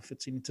 or if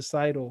it's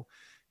interstate, or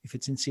if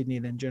it's in Sydney,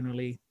 then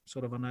generally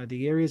sort of I know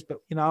the areas. But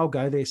I'll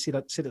go there, sit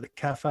at the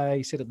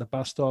cafe, sit at the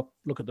bus stop,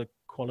 look at the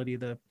quality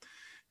of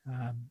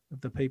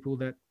the people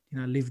that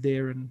live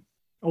there, and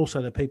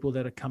also the people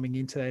that are coming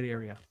into that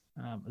area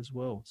as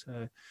well.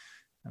 So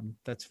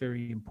that's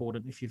very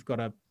important. If you've got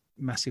a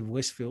massive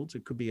Westfields,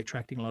 it could be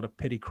attracting a lot of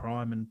petty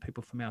crime and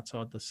people from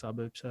outside the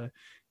suburbs. So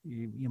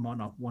you might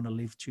not want to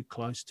live too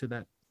close to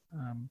that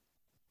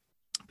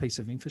piece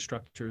of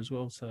infrastructure as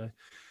well. So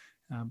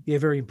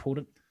very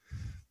important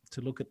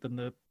to look at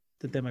the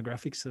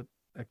demographics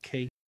are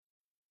key.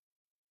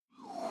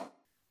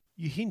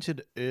 You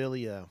hinted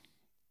earlier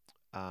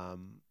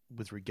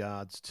with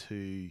regards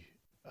to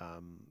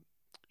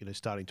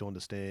starting to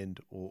understand,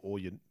 or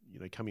you're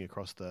coming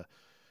across the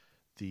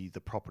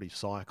property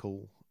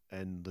cycle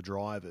and the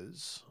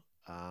drivers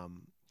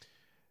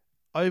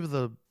over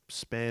the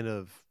span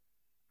of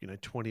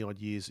 20 odd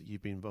years that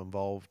you've been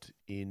involved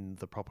in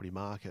the property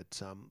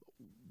market,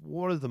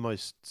 what are the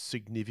most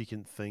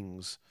significant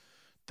things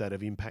that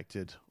have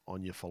impacted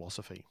on your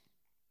philosophy?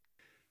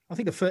 I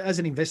think as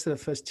an investor, the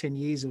first 10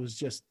 years, it was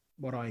just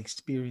what I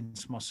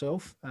experienced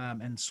myself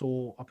and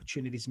saw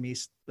opportunities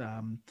missed,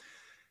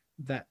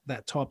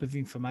 that type of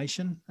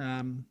information.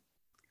 I'm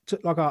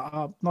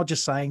not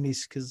just saying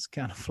this because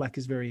Count Flack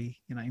is very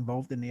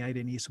involved in the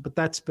 18 years, but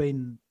that's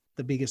been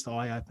the biggest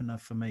eye-opener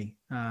for me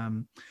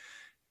over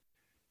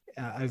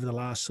the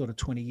last sort of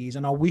 20 years.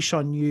 And I wish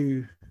I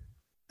knew,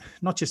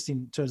 not just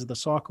in terms of the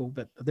cycle,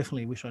 but I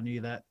definitely wish I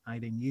knew that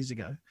 18 years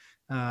ago.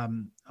 I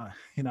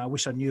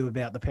wish I knew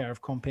about the power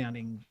of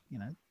compounding,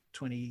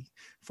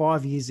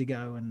 25 years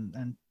ago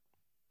and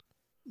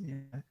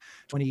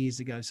 20 years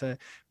ago. So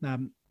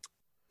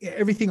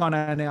everything I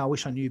know now, I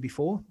wish I knew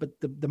before. But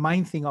the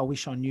main thing I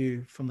wish I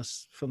knew from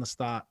the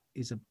start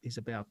is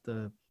about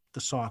the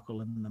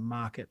cycle and the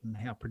market and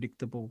how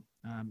predictable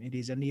it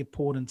is, and the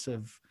importance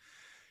of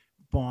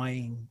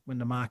buying when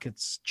the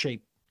market's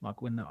cheap,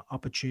 like when the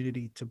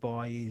opportunity to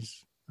buy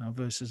is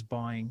versus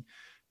buying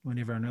when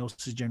everyone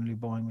else is generally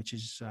buying, which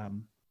is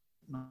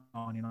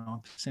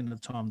 99% of the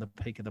time the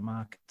peak of the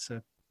market.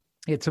 So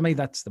yeah, to me,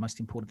 that's the most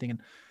important thing.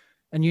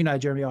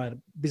 And Jeremy, I had a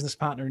business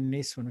partner in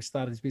this when we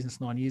started this business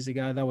 9 years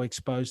ago. They were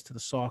exposed to the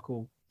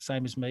cycle,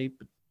 same as me,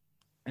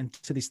 and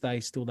to this day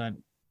still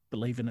don't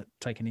believe in it,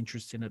 take an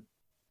interest in it,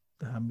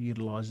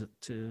 utilize it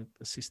to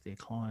assist their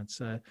clients.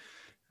 So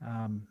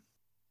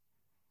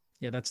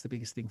that's the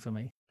biggest thing for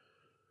me.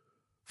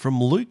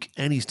 From Luke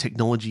and his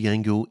technology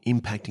angle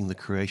impacting the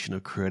creation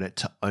of credit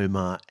to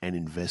Omar and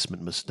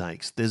investment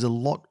mistakes, there's a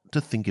lot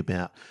to think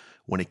about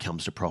when it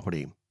comes to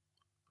property.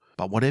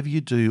 But whatever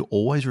you do,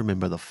 always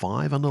remember the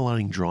 5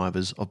 underlying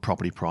drivers of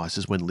property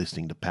prices when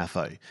listening to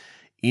PAFO: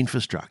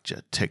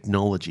 infrastructure,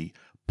 technology,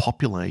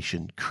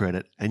 population,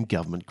 credit, and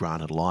government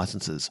granted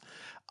licenses.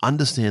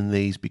 Understand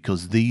these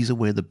because these are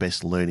where the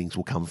best learnings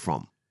will come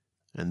from.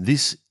 And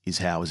this is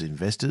how, as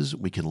investors,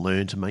 we can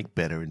learn to make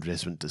better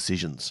investment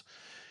decisions.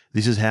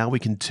 This is how we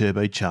can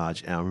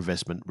turbocharge our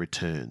investment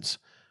returns.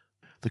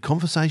 The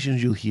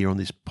conversations you'll hear on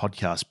this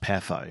podcast,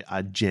 PAFO,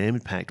 are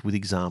jam-packed with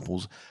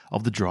examples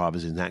of the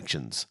drivers in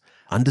actions.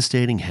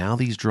 Understanding how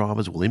these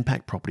drivers will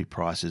impact property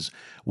prices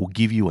will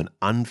give you an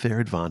unfair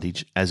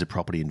advantage as a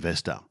property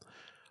investor.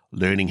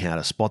 Learning how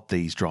to spot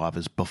these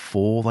drivers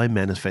before they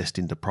manifest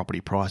into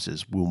property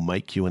prices will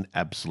make you an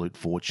absolute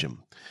fortune.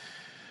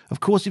 Of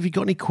course, if you've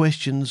got any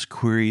questions,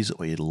 queries,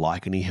 or you'd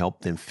like any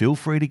help, then feel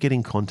free to get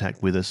in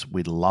contact with us.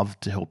 We'd love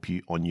to help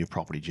you on your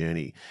property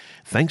journey.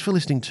 Thanks for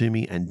listening to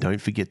me, and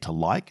don't forget to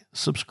like,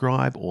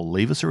 subscribe, or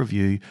leave us a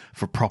review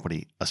for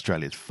Property,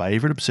 Australia's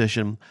favourite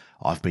obsession.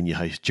 I've been your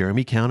host,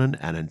 Jeremy Cownan,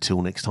 and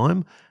until next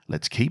time,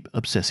 let's keep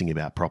obsessing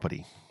about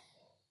property.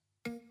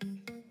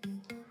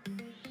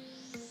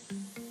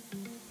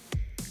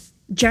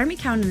 Jeremy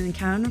Cownan and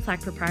Cownan &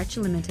 Flack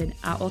Proprietary Limited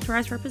are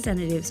authorised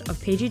representatives of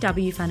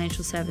PGW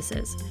Financial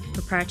Services,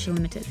 Proprietary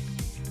Limited,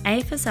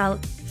 AFSL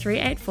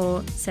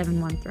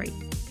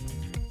 384713.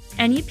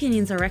 Any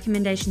opinions or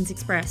recommendations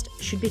expressed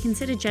should be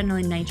considered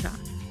general in nature,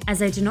 as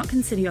they do not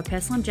consider your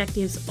personal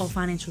objectives or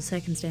financial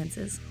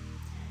circumstances.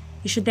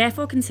 You should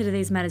therefore consider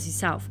these matters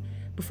yourself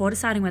before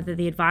deciding whether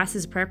the advice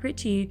is appropriate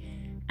to you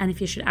and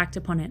if you should act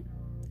upon it.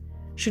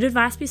 Should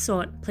advice be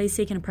sought, please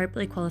seek an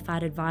appropriately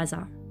qualified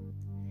advisor.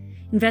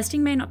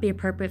 Investing may not be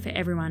appropriate for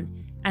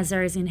everyone, as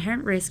there is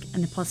inherent risk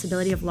and the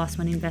possibility of loss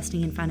when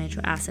investing in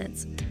financial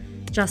assets,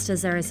 just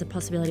as there is the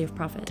possibility of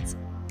profits.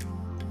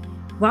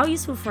 While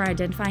useful for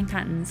identifying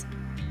patterns,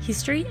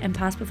 history and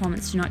past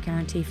performance do not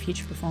guarantee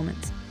future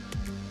performance.